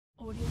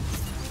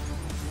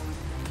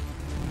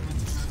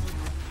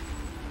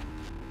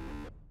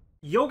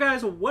Yo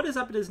guys, what is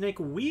up? It is Nick.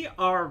 We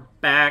are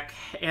back,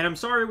 and I'm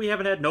sorry we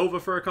haven't had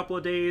Nova for a couple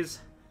of days.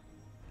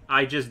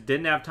 I just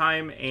didn't have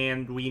time,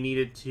 and we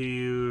needed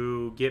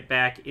to get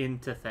back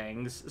into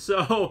things.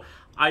 So,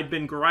 I'd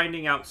been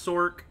grinding out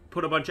Sork,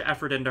 put a bunch of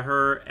effort into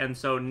her, and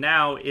so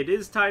now it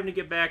is time to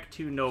get back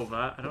to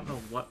Nova. I don't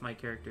know what my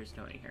character is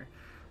doing here.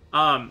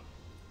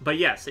 But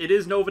yes, it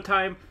is Nova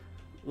time.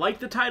 Like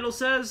the title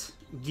says,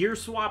 gear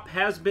swap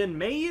has been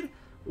made.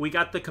 We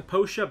got the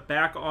Kaposha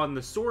back on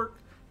the Sork.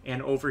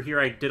 And over here,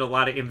 I did a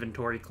lot of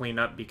inventory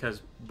cleanup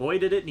because, boy,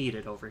 did it need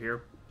it over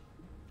here.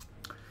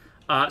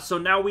 So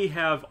now we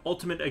have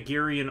Ultimate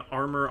Agarian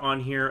armor on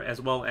here, as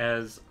well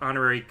as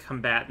Honorary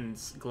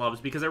Combatant's gloves,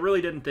 because I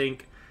really didn't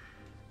think...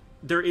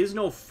 There is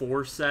no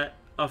 4-set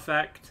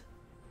effect,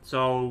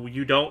 so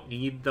you don't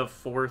need the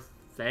 4th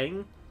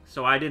thing.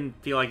 So I didn't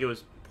feel like it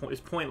was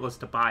pointless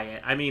to buy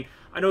it. I mean,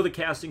 I know the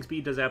casting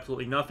speed does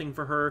absolutely nothing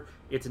for her.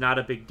 It's not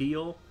a big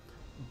deal,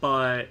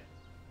 but...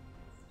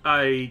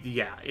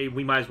 yeah,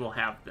 we might as well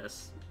have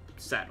this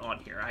set on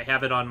here. I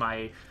have it on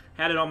my,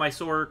 had it on my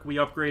Sork. We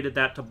upgraded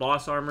that to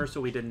boss armor,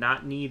 so we did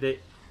not need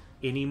it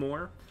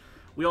anymore.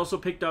 We also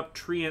picked up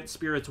Treant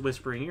Spirit's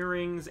Whispering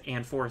Earrings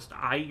and Forest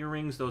Eye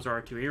Earrings. Those are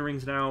our 2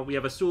 earrings now. We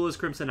have a Sula's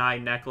Crimson Eye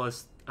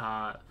necklace,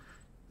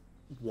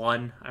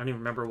 one. I don't even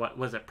remember what,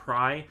 was it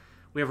Pry?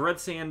 We have a Red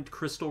Sand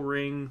Crystal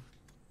Ring.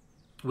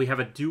 We have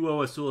a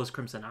Duo Asula's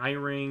Crimson Eye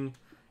Ring.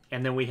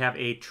 And then we have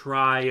a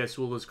Tri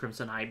Asula's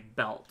Crimson Eye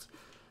Belt.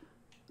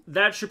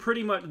 That should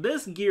pretty much...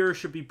 This gear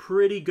should be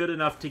pretty good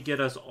enough to get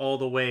us all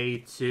the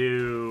way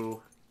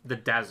to the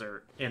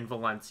desert in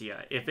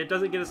Valencia. If it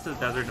doesn't get us to the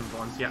desert in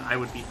Valencia, I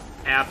would be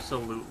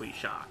absolutely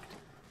shocked.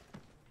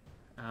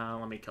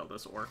 Let me kill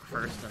this orc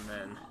first, and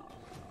then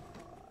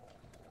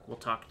we'll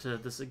talk to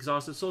this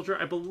exhausted soldier.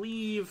 I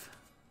believe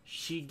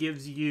she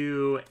gives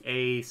you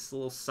a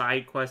little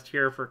side quest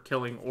here for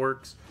killing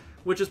orcs,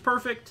 which is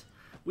perfect.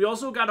 We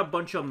also got a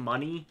bunch of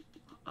money.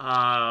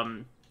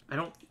 I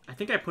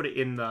think I put it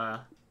in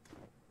the...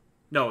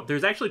 No,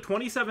 there's actually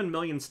 27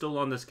 million still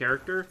on this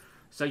character.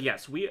 So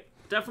yes, we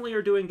definitely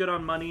are doing good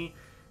on money.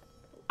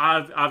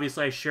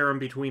 Obviously, I share them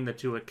between the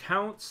 2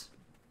 accounts.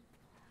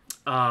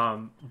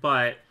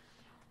 But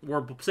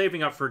we're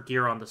saving up for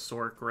gear on the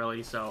Sork,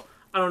 really. So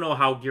I don't know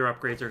how gear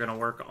upgrades are going to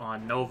work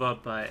on Nova,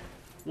 but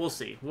we'll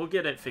see. We'll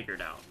get it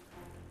figured out.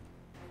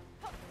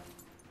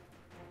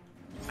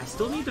 I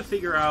still need to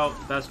figure out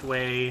the best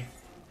way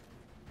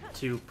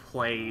to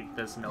play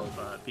this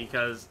Nova,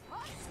 because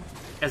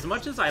as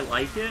much as I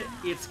like it,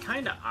 it's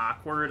kind of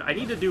awkward. I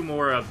need to do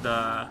more of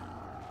the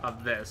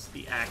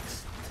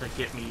X, to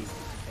get me...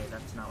 Okay,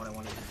 that's not what I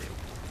wanted to do.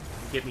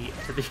 Get me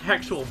to the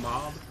actual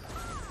mob.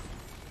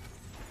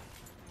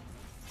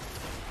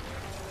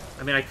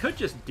 I mean, I could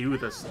just do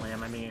the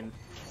slam. I mean,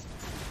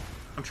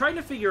 I'm trying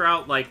to figure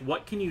out, like,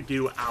 what can you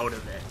do out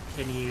of it?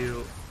 Can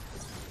you...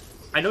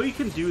 I know you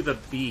can do the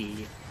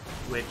B,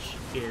 which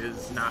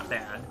is not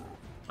bad.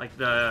 Like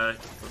the...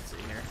 Let's see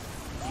here.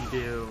 You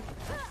do...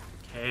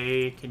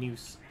 Okay, can you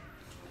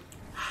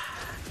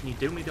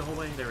do me the whole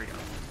way? There we go.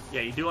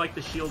 Yeah, you do like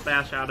the shield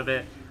bash out of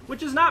it,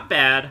 which is not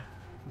bad,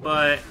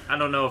 but I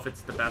don't know if it's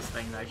the best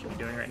thing that I should be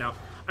doing right now.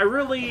 I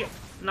really,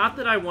 not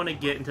that I want to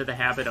get into the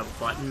habit of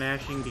button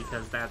mashing,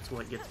 because that's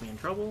what gets me in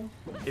trouble,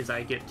 is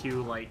I get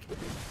to like,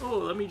 oh,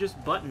 let me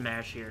just button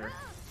mash here,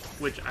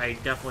 which I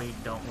definitely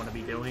don't want to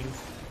be doing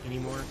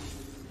anymore.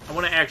 I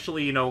want to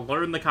actually, you know,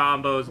 learn the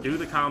combos, do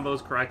the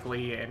combos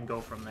correctly, and go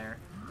from there.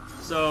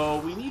 So,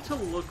 we need to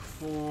look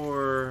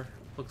for,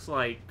 looks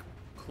like,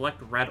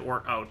 collect red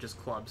orc, oh, just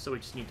clubs, so we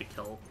just need to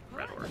kill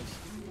red orcs.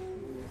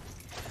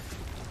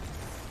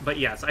 But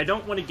yes, I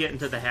don't want to get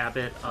into the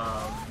habit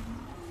of,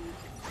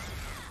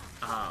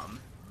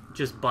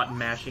 just button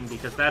mashing,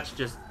 because that's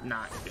just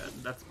not good,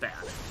 that's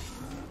bad.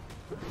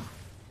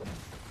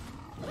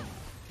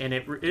 And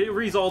it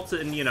results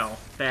in, you know,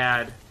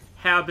 bad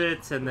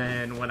habits, and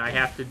then when I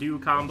have to do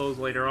combos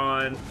later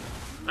on,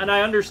 and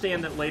I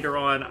understand that later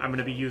on I'm going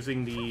to be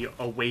using the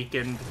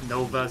Awakened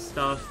Nova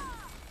stuff,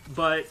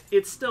 but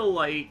it's still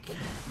like,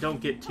 don't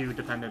get too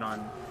dependent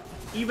on,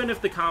 even if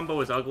the combo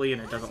is ugly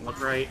and it doesn't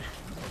look right,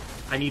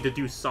 I need to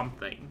do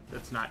something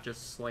that's not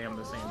just slam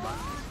the same button.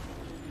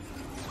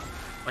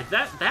 Like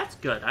that's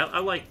good, I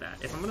like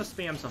that. If I'm going to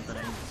spam something,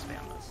 I need to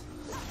spam this.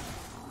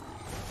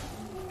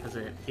 Because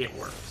it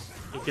works.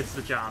 It gets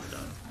the job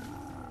done.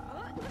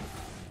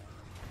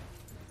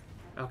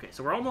 Okay,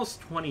 so we're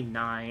almost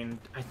 29.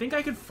 I think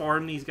I could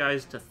farm these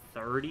guys to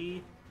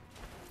 30.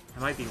 I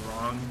might be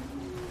wrong.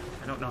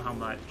 I don't know how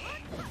much.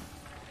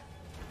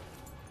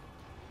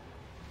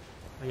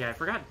 Oh yeah, I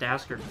forgot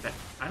Dastard.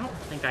 I don't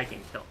think I can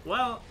kill.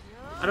 Well,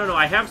 I don't know.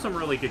 I have some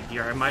really good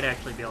gear. I might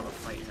actually be able to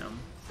fight him.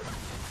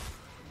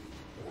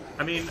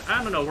 I mean,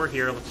 I don't know. We're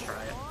here. Let's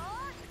try it.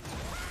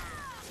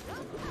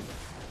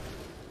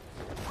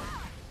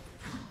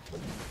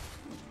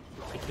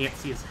 I can't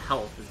see his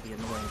health is the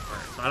annoying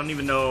part. So I don't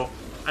even know.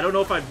 I don't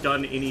know if I've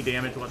done any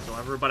damage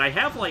whatsoever, but I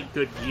have, like,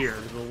 good gear.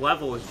 The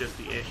level is just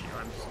the issue.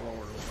 I'm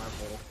slower level.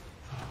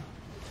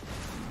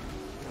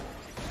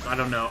 I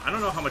don't know. I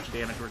don't know how much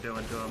damage we're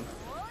doing to him,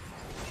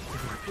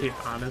 if we're being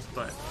honest,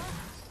 but...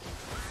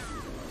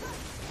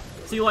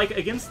 See, like,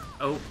 against...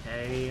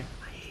 Okay.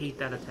 I hate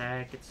that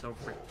attack. It's so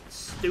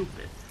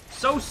stupid.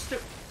 So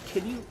stupid.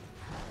 Can you...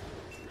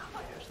 Oh my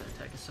gosh, that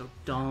attack is so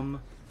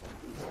dumb.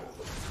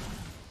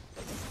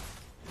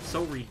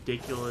 So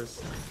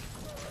ridiculous.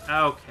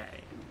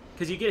 Okay.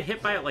 Because you get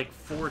hit by it, like,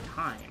 4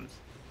 times.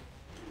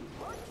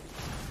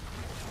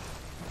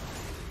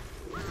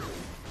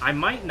 I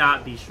might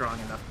not be strong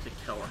enough to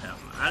kill him.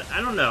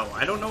 I don't know.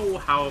 I don't know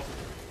how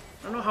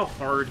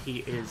hard he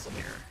is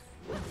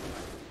here.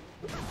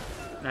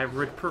 And I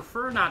would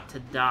prefer not to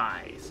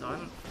die, so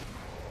I'm...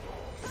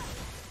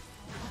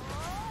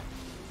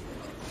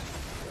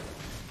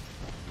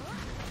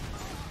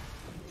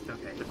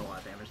 Okay, took a lot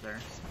of damage there.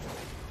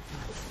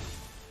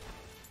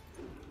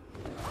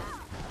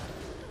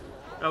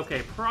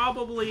 Okay,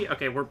 probably...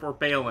 Okay, we're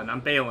bailing. I'm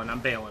bailing.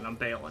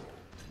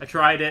 I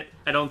tried it.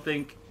 I don't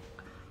think...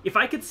 If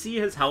I could see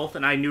his health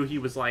and I knew he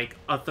was like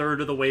a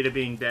third of the way to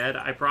being dead,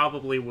 I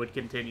probably would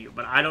continue.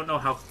 But I don't know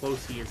how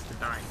close he is to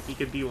dying. He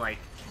could be like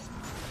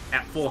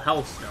at full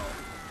health still.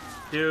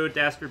 Dude,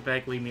 Dastard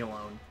Beg, leave me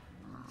alone.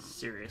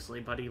 Seriously,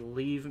 buddy,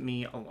 leave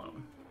me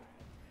alone.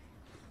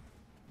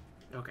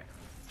 Okay,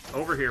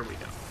 over here we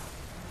go.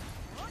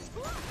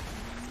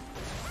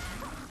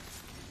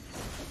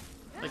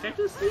 Like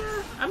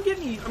I'm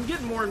getting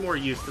more and more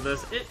used to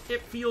this.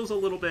 It feels a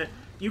little bit.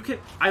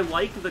 I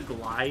like the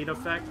glide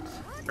effect,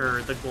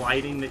 or the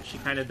gliding that she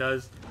kind of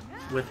does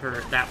with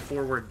that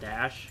forward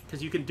dash,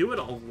 because you can do it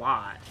a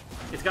lot.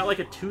 It's got like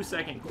a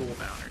 2-second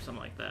cooldown or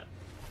something like that.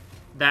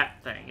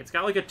 That thing. It's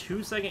got like a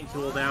 2-second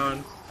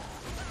cooldown.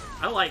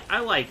 I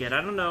like it.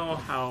 I don't know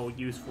how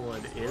useful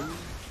it is,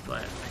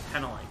 but I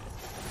kind of like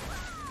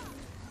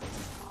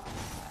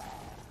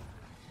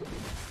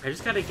it. I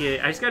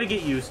just gotta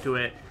get used to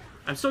it.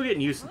 I'm still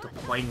getting used to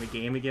playing the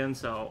game again,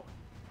 so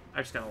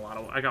I just got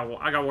I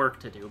got work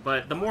to do.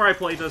 But the more I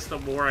play this, the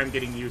more I'm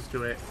getting used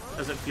to it.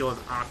 Doesn't feel as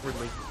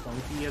awkwardly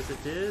clunky as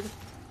it did.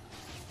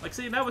 Like,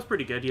 see, that was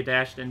pretty good. You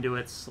dashed into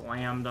it,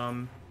 slammed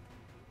them.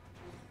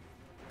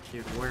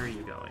 Dude, where are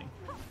you going?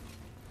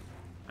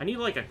 I need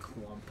like a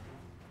clump.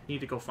 I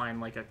need to go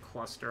find like a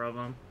cluster of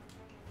them.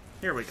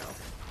 Here we go.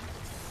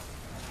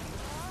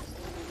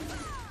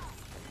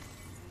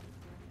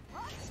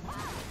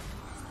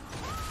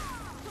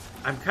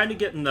 I'm kind of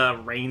getting the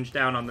range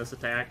down on this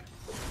attack.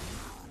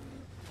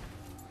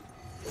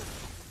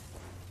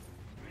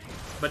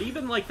 But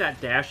even like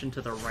that dash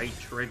into the right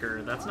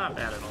trigger, that's not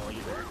bad at all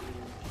either.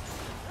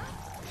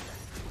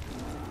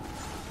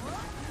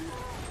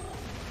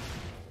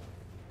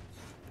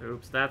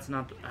 Oops, that's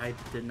not... I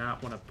did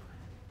not want to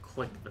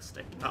click the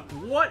stick.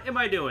 What am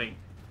I doing?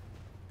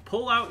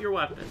 Pull out your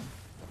weapon.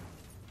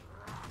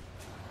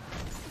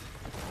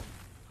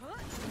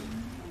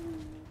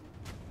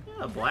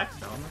 Yeah,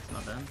 Blackstone, that's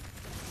not bad.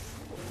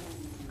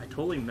 I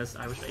totally missed...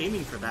 I was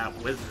aiming for that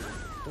wizard.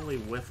 Totally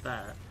whiffed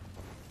that.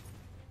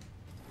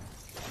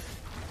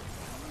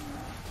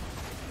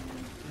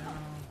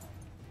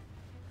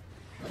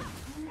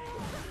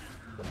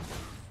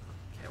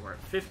 Okay, we're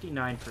at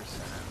 59%.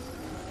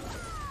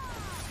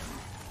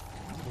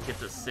 We'll get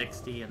to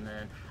 60, and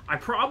then... I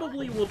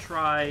probably will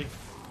try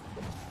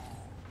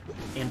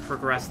and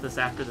progress this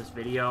after this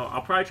video.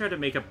 I'll probably try to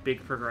make a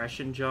big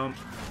progression jump.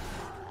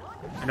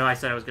 I know I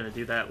said I was going to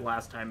do that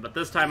last time, but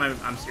this time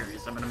I'm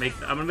serious. I'm gonna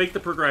make the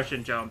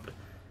progression jump,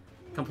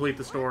 complete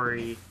the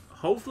story.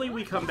 Hopefully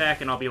we come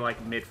back and I'll be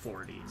like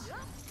mid-40s.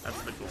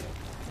 That's the goal.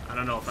 I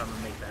don't know if I'm going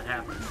to make that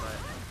happen, but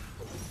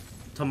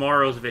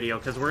tomorrow's video,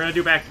 because we're going to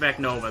do back-to-back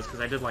Novas,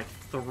 because I did like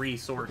 3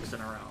 Sorks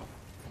in a row.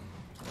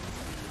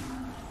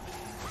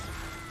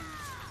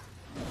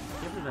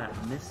 Give her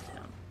that, missed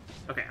him.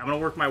 Okay, I'm going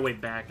to work my way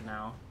back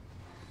now.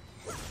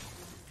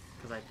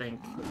 Because I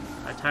think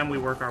by the time we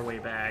work our way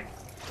back,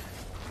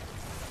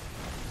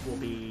 we'll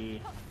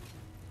be...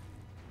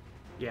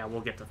 Yeah,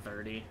 we'll get to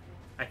 30,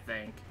 I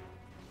think.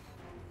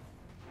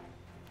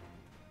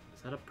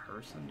 Is that a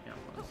person? Yeah,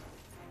 it was.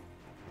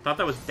 I thought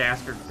that was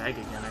Dastard Beg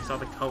again. I saw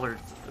the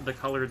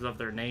colors of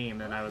their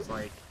name, and I was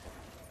like,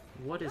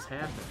 what is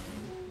happening?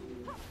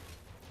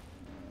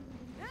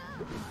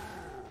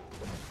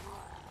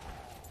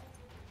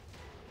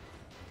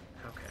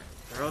 Okay,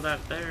 throw that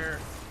there.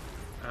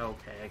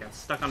 Okay, I got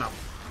stuck on a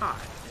pot.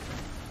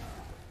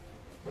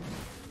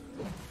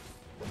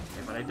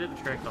 Okay, but I did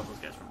attract all those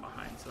guys from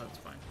behind, so that's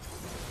fine.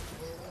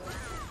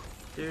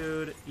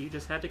 Dude, you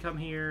just had to come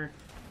here.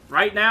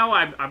 Right now,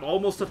 I'm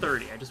almost to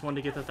 30. I just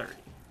wanted to get to 30.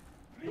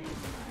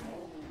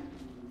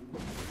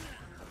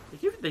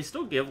 They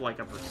still give like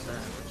a %,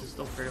 which is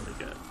still fairly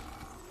good.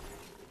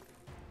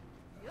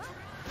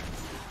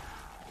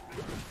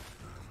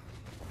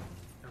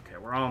 Okay,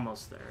 we're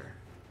almost there.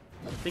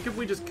 I think if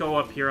we just go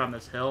up here on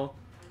this hill,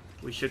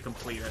 we should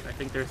complete it. I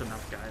think there's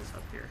enough guys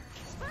up here.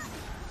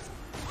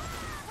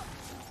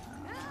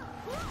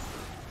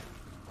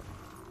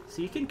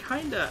 So you can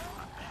kind of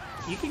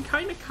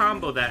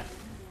combo that.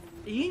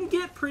 You can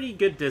get pretty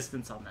good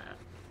distance on that.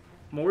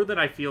 More than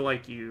I feel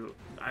like you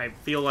I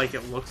feel like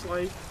it looks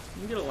like. You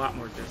can get a lot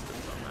more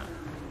distance on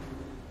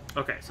that.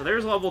 Okay, so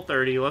there's level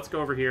 30. Let's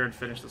go over here and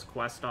finish this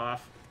quest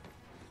off.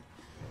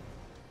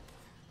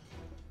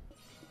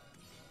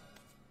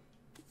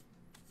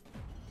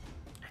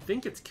 I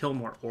think it's kill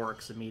more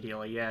orcs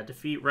immediately. Yeah,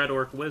 defeat red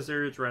orc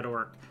wizards, red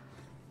orc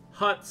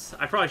huts.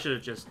 I probably should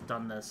have just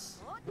done this.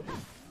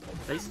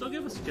 They still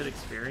give us good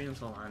experience.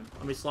 Hold on.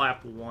 Let me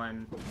slap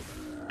one.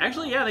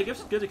 Actually, yeah, they give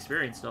us good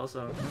experience still,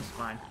 so that's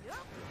fine.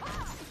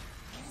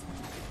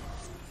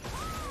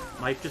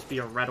 Might just be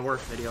a red orc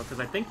video, because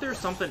I think there's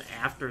something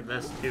after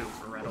this, too,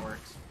 for red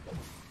orcs.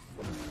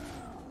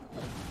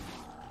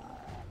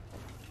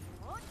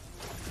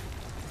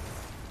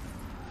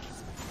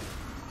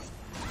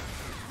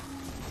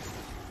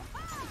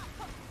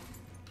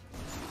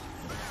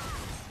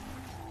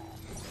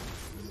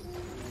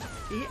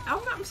 Yeah,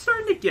 I'm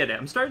starting to get it.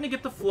 I'm starting to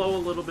get the flow a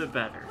little bit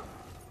better.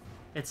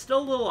 It's still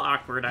a little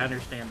awkward. I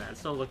understand that. It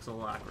still looks a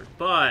little awkward,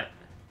 but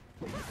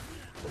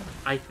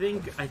I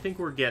think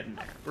we're getting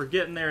there. We're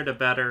getting there to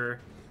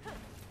better.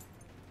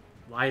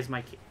 Why is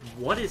my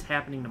what is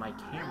happening to my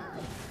camera?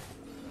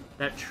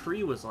 That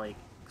tree was like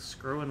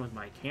screwing with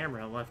my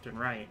camera left and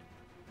right.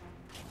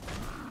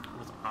 It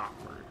was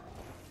awkward.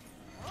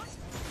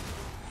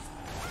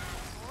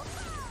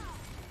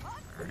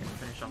 All right,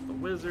 finish off the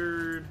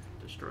wizard.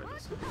 Destroy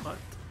this hut.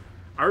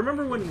 I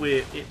remember when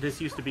this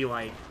used to be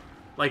like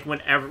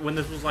when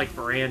this was like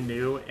brand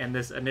new, and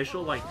this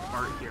initial like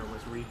part here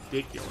was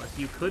ridiculous.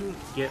 You couldn't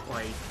get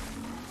like,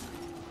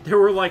 there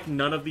were like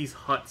none of these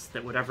huts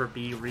that would ever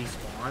be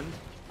respawned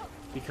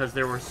because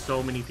there were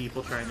so many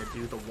people trying to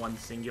do the one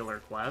singular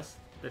quest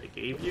that it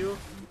gave you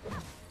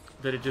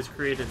that it just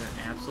created an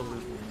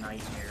absolute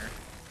nightmare.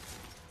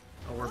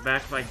 Oh, we're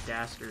back by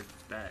Dastard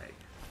Bag.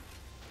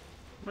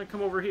 I'm gonna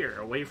come over here,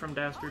 away from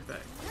Dastard Bag.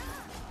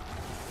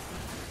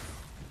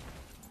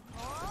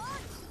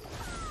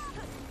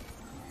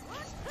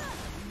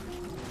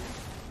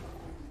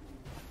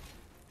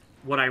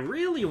 What I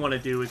really want to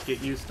do is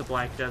get used to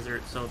Black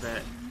Desert so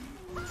that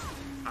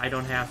I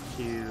don't have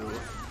to,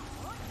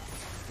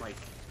 like,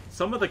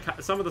 some of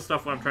the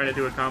stuff when I'm trying to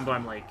do a combo,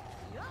 I'm like,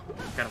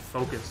 gotta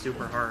focus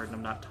super hard and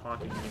I'm not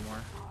talking anymore.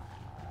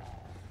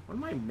 What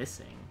am I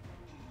missing?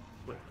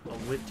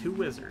 With two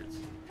wizards.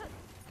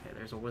 Okay,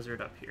 there's a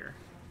wizard up here.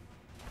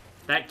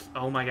 That,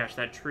 oh my gosh,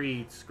 that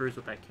tree screws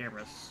with that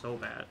camera so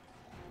bad.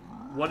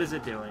 What is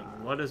it doing?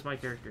 What is my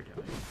character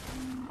doing?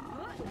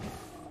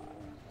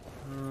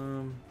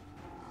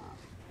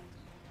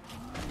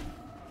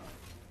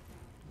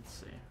 Let's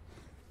see.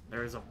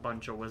 There's a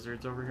bunch of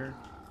wizards over here.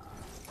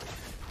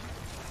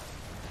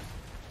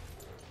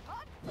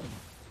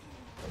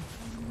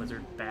 The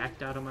wizard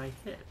backed out of my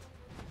hit.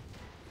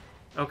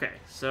 Okay,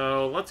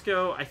 so let's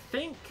go. I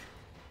think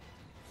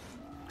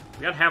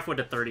we got halfway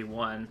to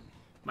 31.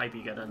 Might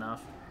be good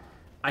enough.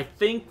 I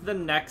think the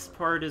next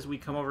part is we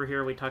come over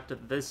here, we talk to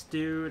this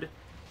dude,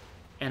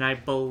 and I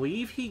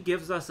believe he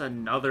gives us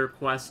another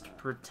quest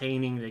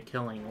pertaining to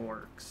killing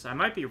orcs. I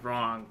might be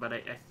wrong, but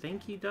I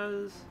think he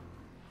does.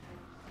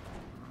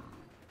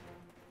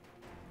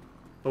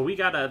 But we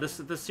gotta,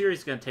 this series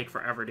is gonna take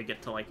forever to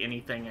get to like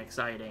anything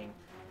exciting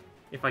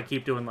if I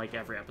keep doing like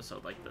every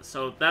episode like this.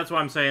 So that's why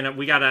I'm saying that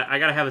I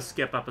gotta have a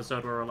skip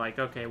episode where we're like,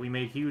 okay, we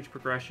made huge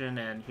progression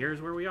and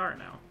here's where we are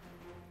now.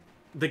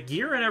 The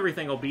gear and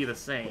everything will be the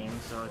same,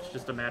 so it's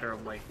just a matter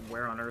of like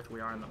where on Earth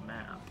we are on the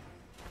map.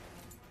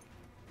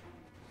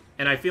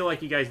 And I feel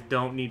like you guys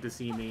don't need to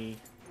see me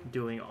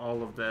doing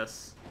all of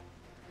this.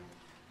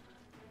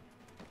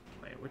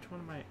 Wait, which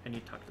one am I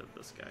need to talk to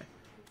this guy.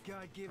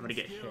 I'm gonna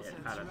get hit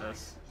out of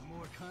this.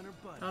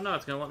 Oh no,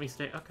 it's gonna let me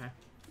stay. Okay.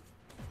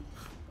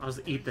 I'll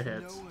just eat the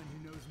hits.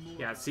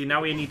 Yeah, see,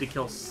 now we need to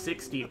kill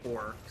 60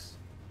 orcs.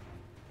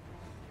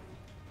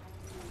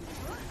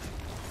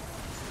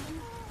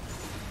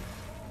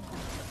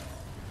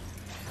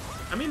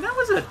 I mean, that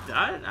was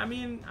I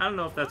mean, I don't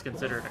know if that's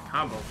considered a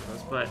combo for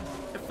this, but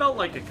it felt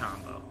like a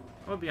combo.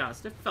 I'm gonna be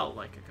honest, it felt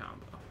like a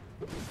combo.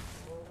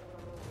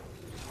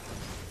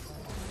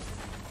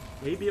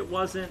 Maybe it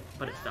wasn't,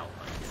 but it felt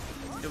like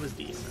it. It was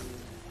decent.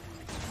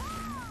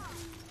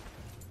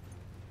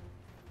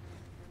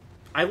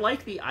 I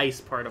like the ice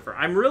part of her.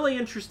 I'm really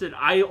interested.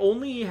 I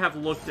only have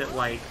looked at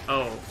like,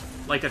 oh,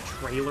 like a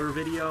trailer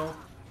video.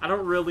 I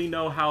don't really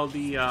know how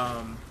the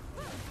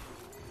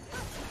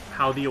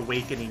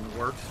awakening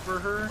works for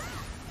her.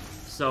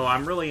 So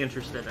I'm really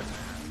interested in that.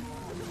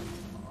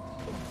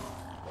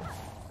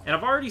 And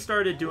I've already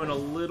started doing a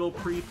little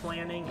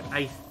pre-planning.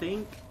 I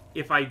think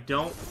if I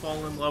don't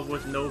fall in love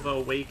with Nova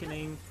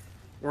Awakening,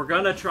 we're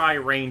gonna try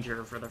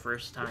Ranger for the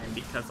first time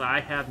because I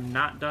have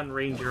not done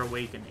Ranger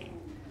Awakening.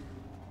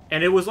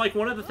 And it was like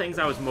one of the things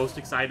I was most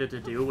excited to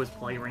do was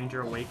play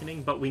Ranger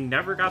Awakening, but we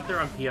never got there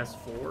on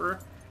PS4.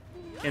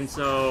 And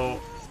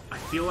so I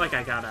feel like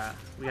we gotta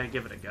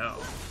give it a go.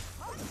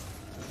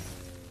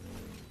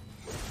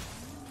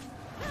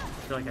 I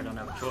feel like I don't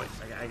have a choice.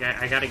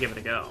 I gotta give it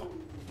a go.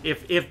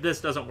 If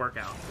this doesn't work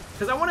out.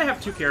 Because I want to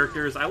have two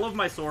characters. I love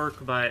my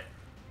Sork, but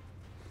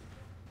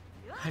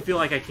I feel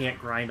like I can't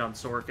grind on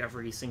Sork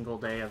every single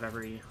day of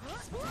every day.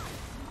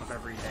 Like,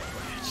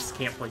 I just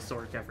can't play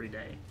Sork every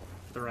day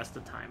for the rest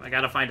of the time. I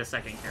gotta find a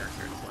second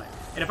character to play.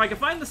 And if I can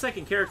find the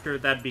second character,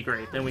 that'd be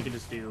great. Then we can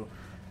just do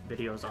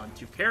videos on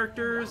 2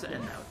 characters,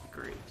 and that would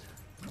be great.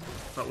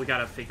 But we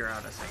gotta figure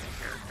out a second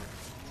character.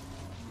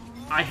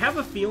 I have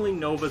a feeling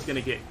Nova's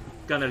gonna get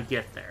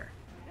there.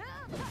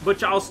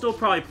 Which I'll still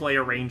probably play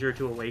a Ranger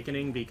to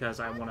Awakening because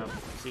I want to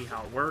see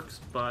how it works,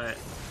 but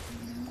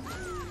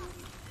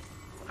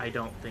I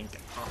don't think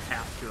I'll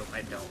have to if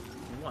I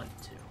don't want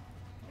to.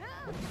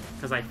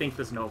 Because I think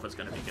this Nova's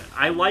gonna be good.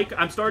 I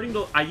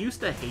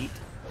used to hate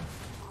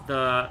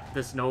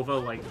this Nova,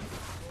 like,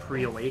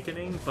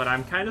 pre-Awakening, but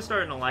I'm kind of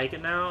starting to like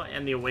it now,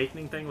 and the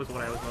Awakening thing was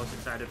what I was most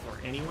excited for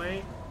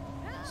anyway.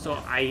 So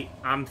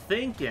I'm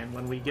thinking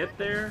when we get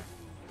there,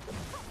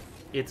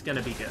 it's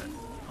gonna be good.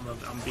 I'm gonna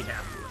be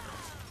happy with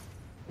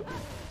it.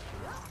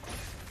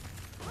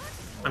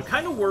 I'm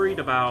kind of worried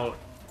about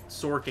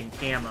Sork and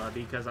Kama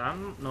because I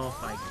don't know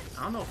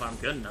if I'm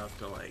good enough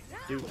to like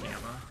do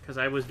Kama, because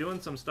I was doing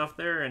some stuff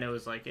there and it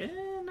was like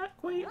not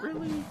quite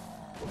really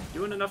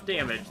doing enough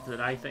damage that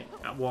I think.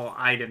 Well,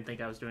 I didn't think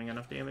I was doing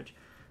enough damage.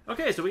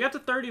 Okay, so we got to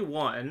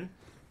 31.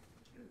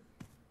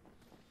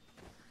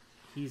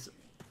 He's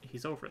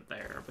over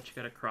there, but you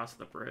gotta cross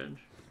the bridge.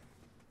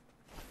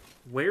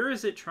 Where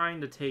is it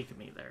trying to take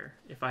me there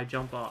if I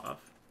jump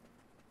off?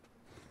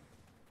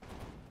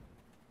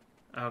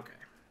 Okay.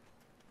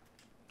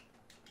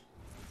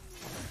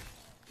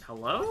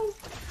 Hello?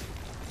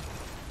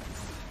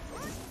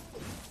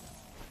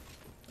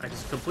 I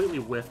just completely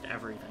whiffed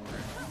everything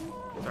there.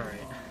 It's alright.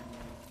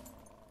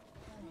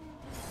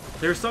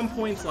 There's some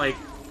points like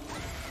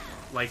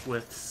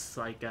with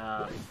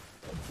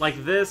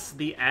like this,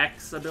 the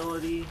X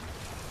ability,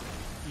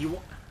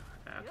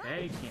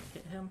 okay, can't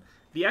hit him.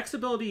 The X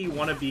ability, you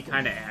want to be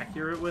kind of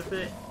accurate with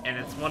it, and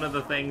it's one of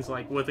the things,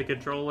 like, with a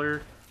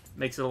controller,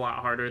 makes it a lot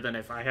harder than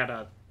if I had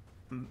a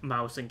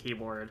mouse and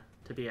keyboard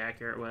to be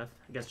accurate with.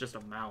 I guess just a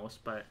mouse,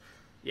 but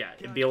yeah,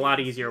 it'd be a lot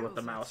easier with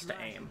the mouse to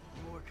aim.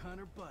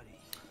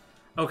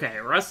 Okay,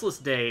 Restless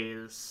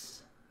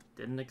Days.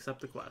 Didn't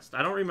accept the quest.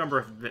 I don't remember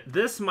if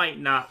this might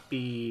not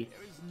be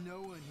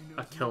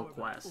a kill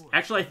quest.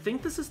 Actually, I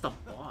think this is the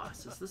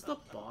boss. Is this the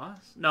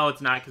boss? No,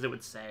 it's not, because it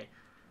would say.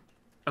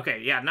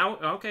 Okay, yeah, now,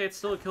 okay, it's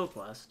still a kill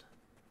quest.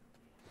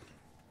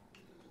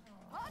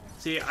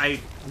 See, I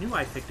knew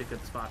I picked a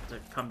good spot to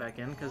come back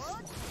in, because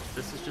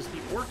this is just the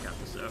Orc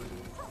episode.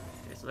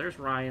 Okay, so there's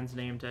Ryan's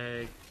name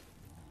tag.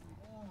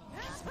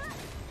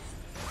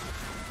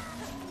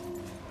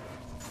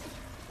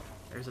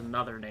 There's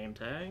another name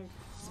tag.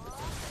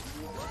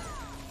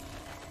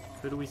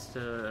 Who do we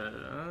still...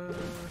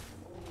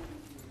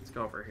 let's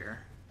go over here.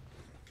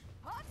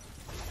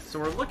 So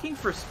we're looking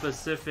for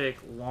specific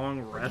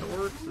long red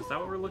orcs. Is that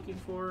what we're looking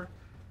for?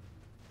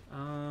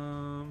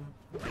 I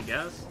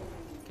guess.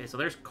 Okay, so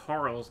there's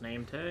Carl's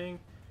name tag.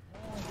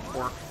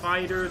 Orc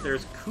Fighter.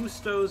 There's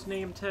Kusto's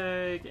name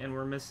tag. And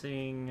we're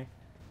missing...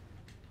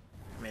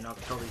 I mean, I'll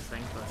kill these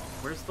things, but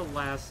where's the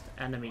last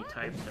enemy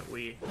type that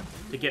we...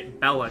 to get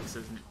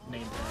Bellix's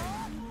name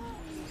tag?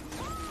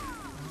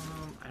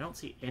 I don't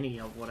see any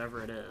of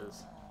whatever it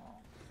is.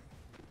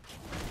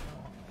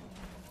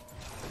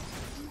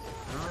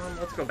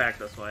 Let's go back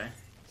this way.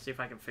 See if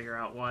I can figure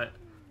out what...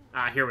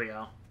 Ah, here we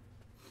go.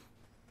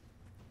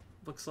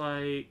 Looks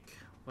like...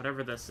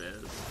 whatever this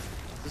is.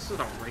 This is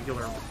a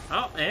regular...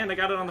 Oh, and I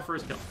got it on the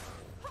first kill.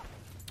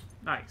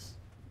 Nice.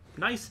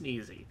 Nice and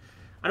easy.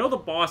 I know the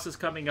boss is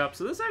coming up,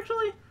 so this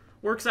actually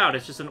works out.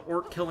 It's just an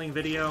orc killing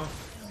video.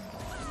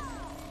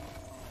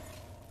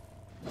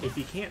 If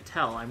you can't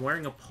tell, I'm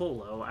wearing a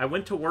polo. I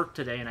went to work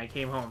today and I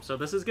came home. So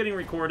this is getting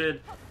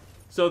recorded...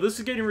 So this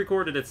is getting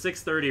recorded at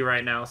 6:30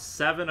 right now.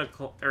 7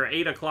 o'clock or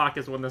 8 o'clock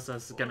is when this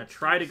is gonna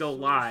try to go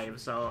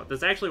live. So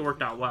this actually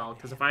worked out well,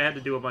 because if I had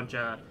to do a bunch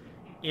of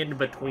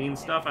in-between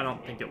stuff, I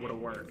don't think it would have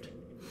worked.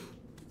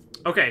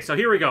 Okay, so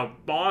here we go.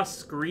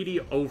 Boss Greedy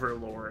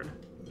Overlord.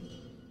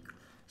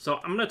 So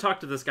I'm gonna talk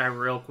to this guy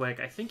real quick.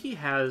 I think he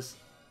has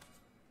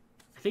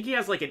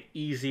like an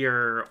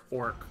easier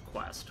orc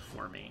quest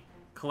for me.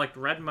 Collect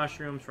red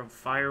mushrooms from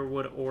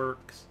firewood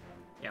orcs.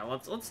 Yeah,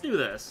 let's do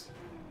this.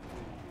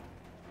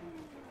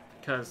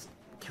 Because,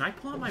 can I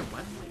pull out my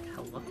weapon? Like,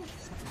 hello?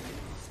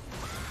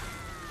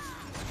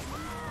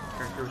 The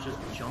character was just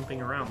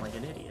jumping around like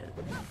an idiot.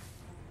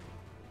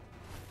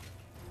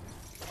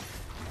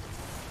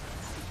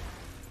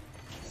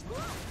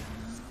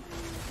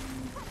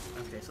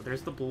 Okay, so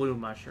there's the blue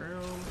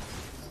mushroom.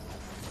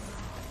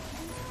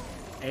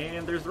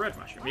 And there's the red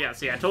mushroom. Yeah,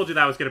 see, I told you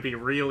that was going to be a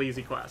real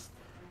easy quest.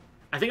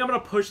 I think I'm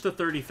going to push to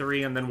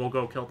 33, and then we'll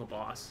go kill the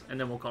boss. And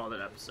then we'll call it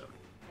an episode.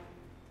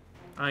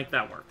 I think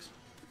that works.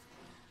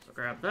 So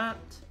grab that.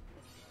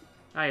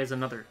 Ah, here's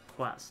another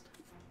quest.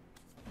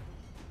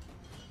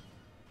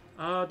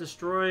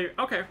 Destroy...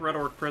 Okay, Red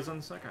Orc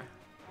Prisons. Okay.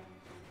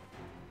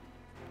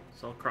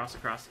 So I'll cross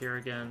across here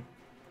again.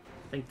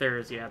 I think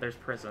there's... Yeah, there's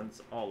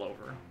prisons all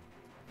over.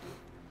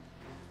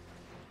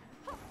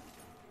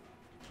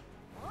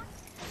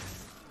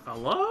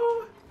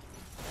 Hello?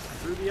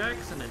 through the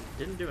X and it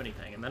didn't do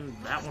anything. And then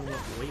that one went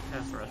way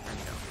past where I was trying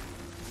to go.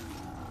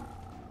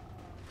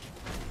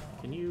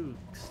 Can you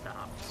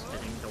stop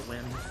spinning to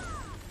win?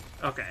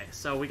 Okay,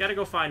 so we gotta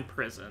go find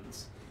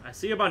prisons. I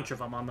see a bunch of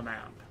them on the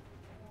map.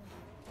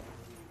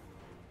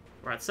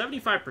 We're at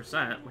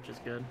 75%, which is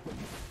good.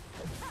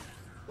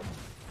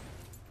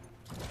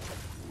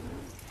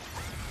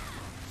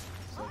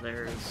 So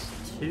there's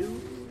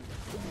 2.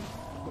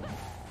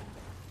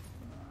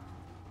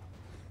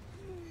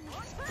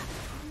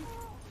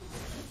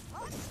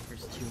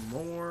 There's 2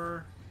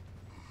 more.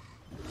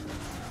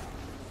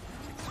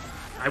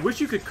 I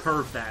wish you could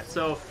curve that.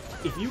 So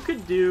if you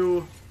could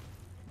do...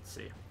 Let's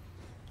see.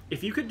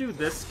 If you could do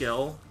this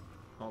skill...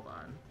 Hold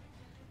on.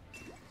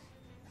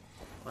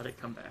 Let it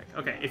come back.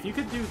 Okay, if you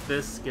could do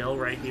this skill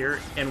right here,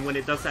 and when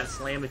it does that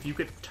slam, if you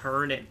could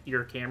turn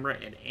your camera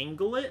and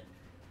angle it,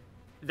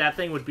 that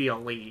thing would be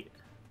elite.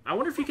 I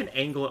wonder if you can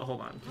angle it.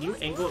 Hold on. Can you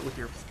angle it with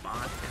your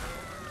bot?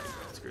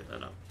 I screwed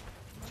that up.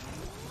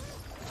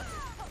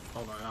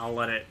 Hold on. I'll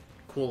let it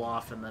cool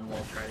off, and then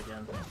we'll try it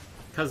again.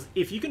 Because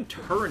if you can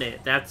turn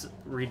it, that's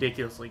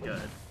ridiculously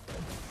good.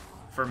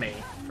 For me.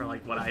 For,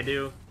 like, what I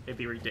do, it'd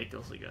be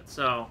ridiculously good.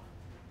 So,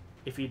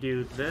 if you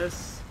do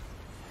this...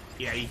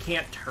 Yeah, you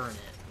can't turn it.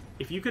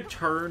 If you could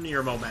turn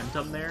your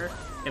momentum there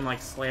and,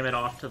 like, slam it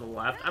off to the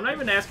left... I'm not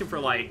even asking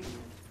for,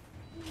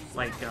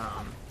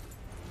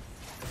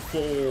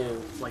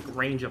 full, like,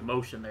 range of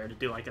motion there to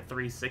do, like, a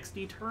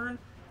 360 turn.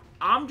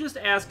 I'm just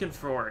asking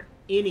for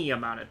any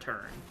amount of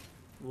turn.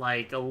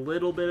 Like, a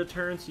little bit of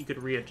turn so you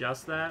could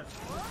readjust that.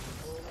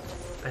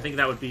 I think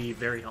that would be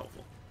very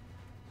helpful.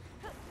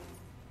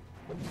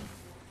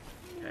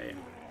 Okay.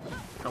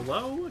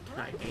 Hello?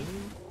 Can I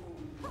aim?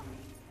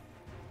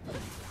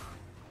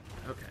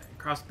 Okay.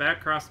 Cross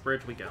the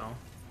bridge we go.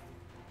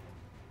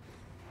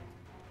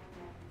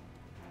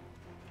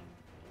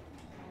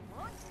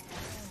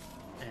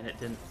 And it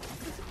didn't...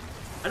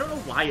 I don't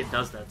know why it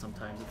does that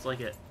sometimes. It's like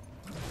it...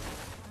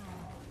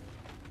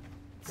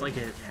 It's like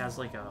it has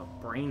like a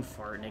brain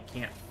fart and it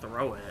can't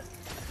throw it.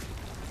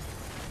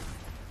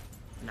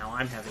 Now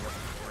I'm having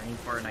a brain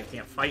fart and I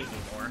can't fight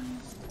anymore.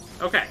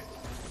 Okay.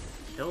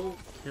 Kill,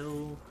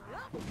 kill.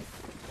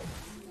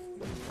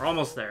 We're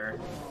almost there.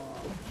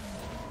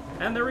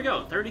 And there we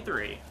go,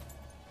 33.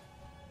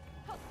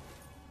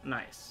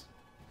 Nice.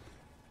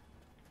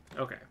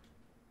 Okay.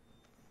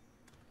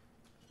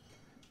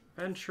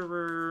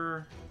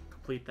 Adventurer.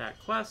 Complete that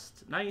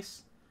quest.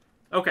 Nice.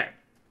 Okay.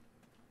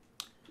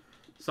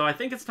 So I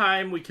think it's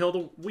time we kill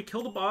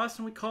the boss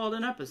and we call it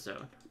an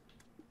episode.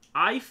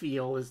 I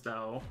feel as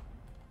though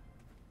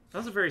that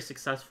was a very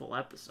successful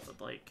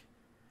episode. Like,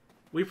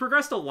 we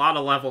progressed a lot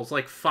of levels,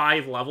 like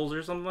 5 levels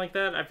or something like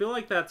that. I feel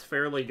like that's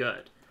fairly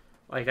good.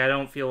 Like, I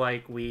don't feel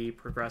like we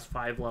progress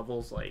 5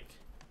 levels, like,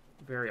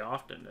 very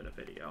often in a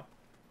video.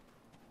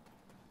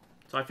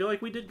 So I feel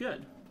like we did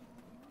good.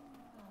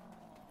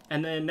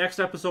 And then next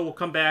episode we'll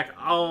come back.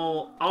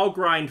 I'll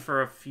grind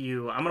for a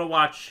few. I'm gonna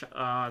watch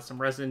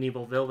some Resident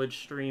Evil Village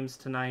streams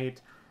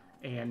tonight,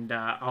 and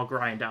I'll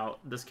grind out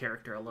this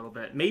character a little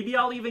bit. Maybe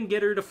I'll even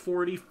get her to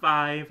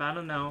 45. I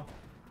don't know.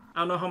 I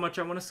don't know how much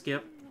I want to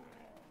skip,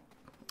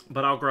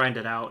 but I'll grind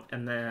it out,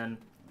 and then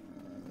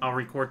I'll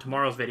record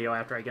tomorrow's video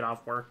after I get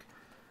off work,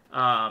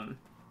 and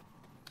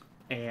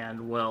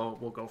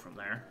we'll go from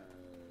there.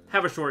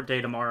 Have a short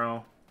day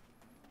tomorrow.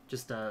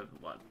 Just,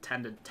 what,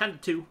 10 to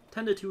 2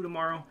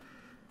 tomorrow.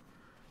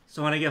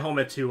 So when I get home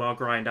at 2, I'll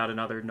grind out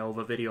another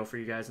Nova video for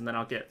you guys, and then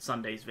I'll get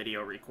Sunday's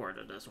video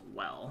recorded as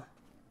well.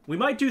 We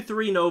might do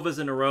 3 Novas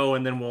in a row,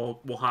 and then we'll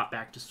hop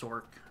back to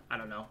Sorc. I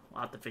don't know.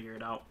 I'll have to figure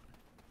it out.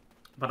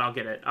 But I'll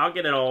get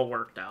it all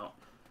worked out.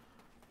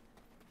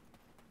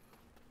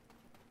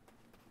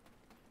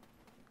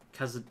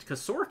 Because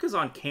Sorc is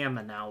on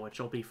Kama now, which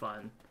will be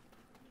fun.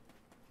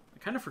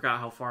 I kind of forgot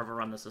how far of a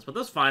run this is, but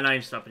that's fine. I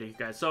just updated you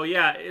guys. So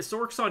yeah,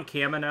 Sorc's on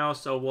Kama now,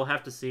 so we'll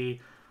have to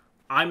see.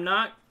 I'm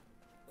not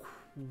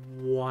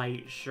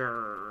quite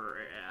sure.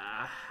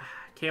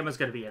 Kama's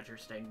going to be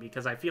interesting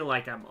because I feel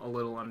like I'm a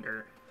little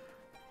under...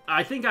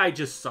 I think I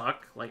just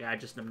suck. Like, I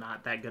just am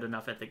not that good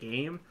enough at the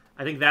game.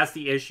 I think that's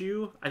the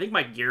issue. I think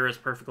my gear is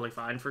perfectly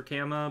fine for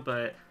Kama,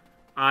 but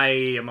I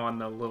am on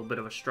a little bit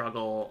of a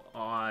struggle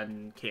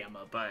on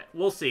Kama. But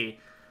we'll see.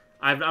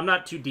 I'm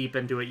not too deep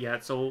into it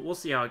yet, so we'll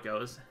see how it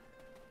goes.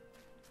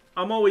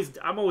 I'm always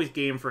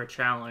game for a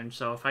challenge,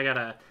 so if I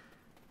gotta...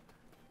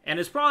 And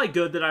it's probably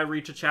good that I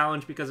reach a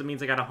challenge because it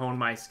means I gotta hone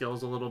my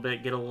skills a little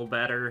bit, get a little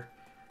better,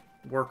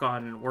 work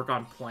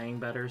on playing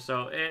better.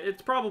 So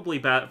it's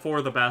probably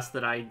for the best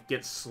that I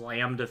get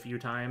slammed a few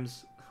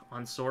times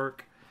on Sorc.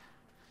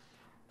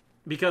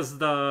 Because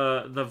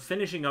the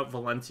finishing up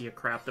Valencia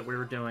crap that we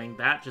were doing,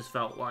 that just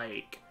felt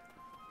like...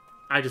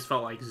 I just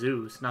felt like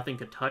Zeus. Nothing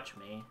could touch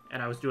me,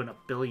 and I was doing 1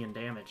 billion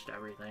damage to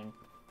everything.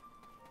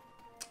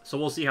 So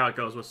we'll see how it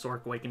goes with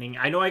Sorc Awakening.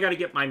 I know I got to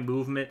get my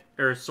movement,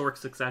 or Sorc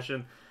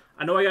Succession.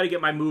 I know I got to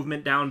get my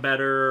movement down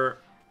better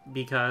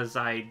because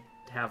I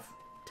have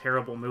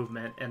terrible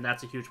movement, and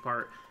that's a huge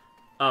part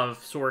of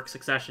Sorc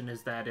Succession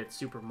is that it's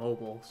super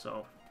mobile,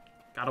 so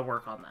got to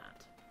work on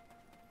that.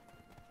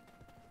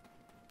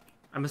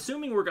 I'm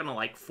assuming we're gonna,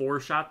 like,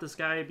 4-shot this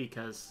guy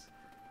because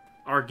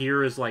our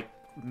gear is, like,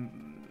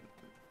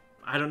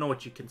 I don't know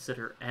what you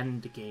consider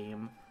end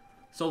game.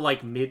 So,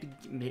 like, mid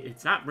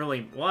it's not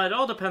really, well, it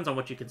all depends on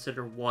what you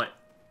consider what.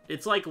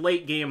 It's like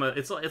late game,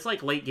 it's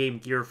like late game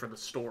gear for the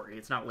story.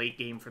 It's not late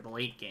game for the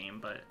late game,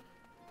 but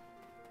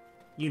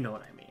you know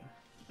what I mean.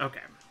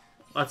 Okay,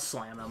 let's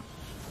slam him.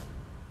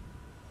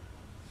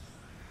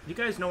 You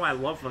guys know I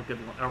love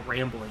a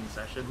rambling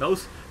session.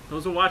 Those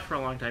who watch for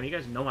a long time, you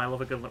guys know I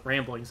love a good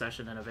rambling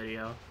session in a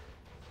video.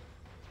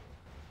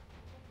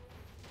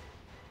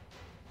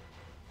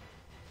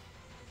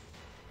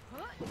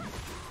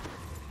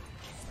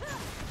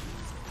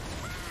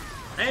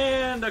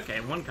 And,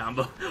 okay, one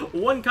combo.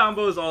 One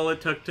combo is all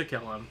it took to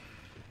kill him.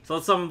 So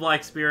let's summon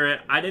Black Spirit.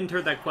 I didn't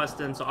turn that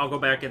quest in, so I'll go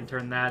back and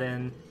turn that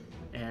in.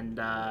 And,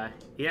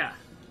 yeah.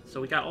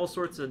 So we got all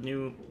sorts of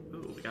new...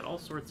 Ooh, we got all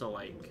sorts of,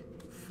 like,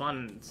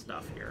 fun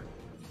stuff here.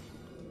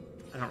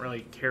 I don't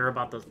really care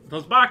about those.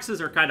 Those boxes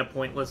are kind of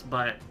pointless,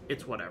 but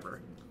it's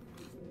whatever.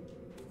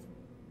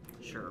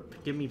 Sure,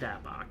 give me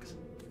that box.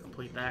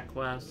 Complete that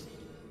quest.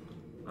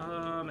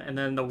 And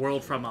then the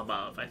World from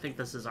Above. I think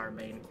this is our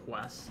main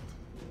quest.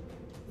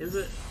 Is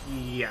it?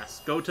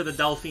 Yes. Go to the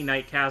Delphi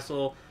Night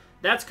Castle.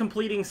 That's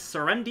completing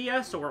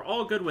Serendia, so we're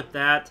all good with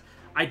that.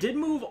 I did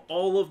move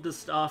all of the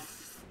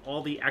stuff,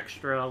 all the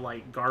extra,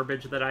 like,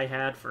 garbage that I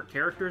had for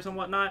characters and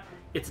whatnot.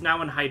 It's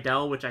now in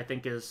Heidel, which I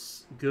think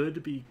is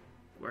good.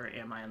 Where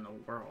am I in the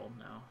world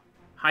now?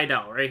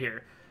 Heidel, right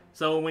here.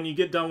 So when you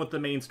get done with the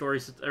main story,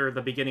 or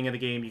the beginning of the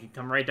game, you can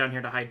come right down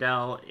here to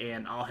Heidel,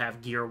 and I'll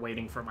have gear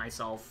waiting for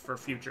myself for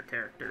future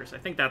characters. I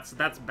think that's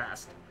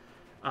best.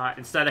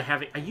 Instead of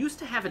having... I used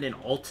to have it in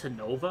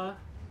Altanova,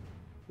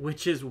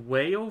 which is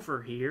way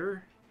over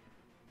here.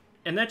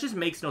 And that just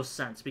makes no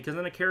sense, because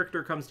then a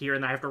character comes here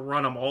and I have to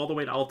run them all the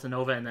way to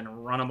Altanova and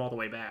then run them all the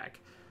way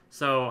back.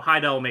 So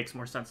Heidel makes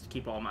more sense to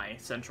keep all my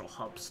central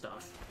hub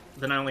stuff.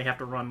 Then I only have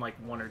to run like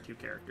 1 or 2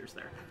 characters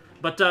there.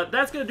 But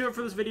that's going to do it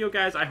for this video,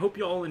 guys. I hope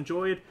you all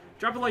enjoyed.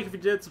 Drop a like if you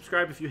did,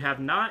 subscribe if you have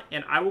not,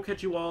 and I will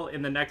catch you all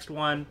in the next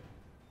one.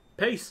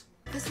 Peace!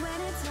 'Cause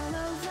when it's all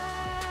over,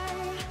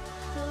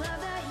 the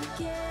love that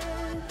you give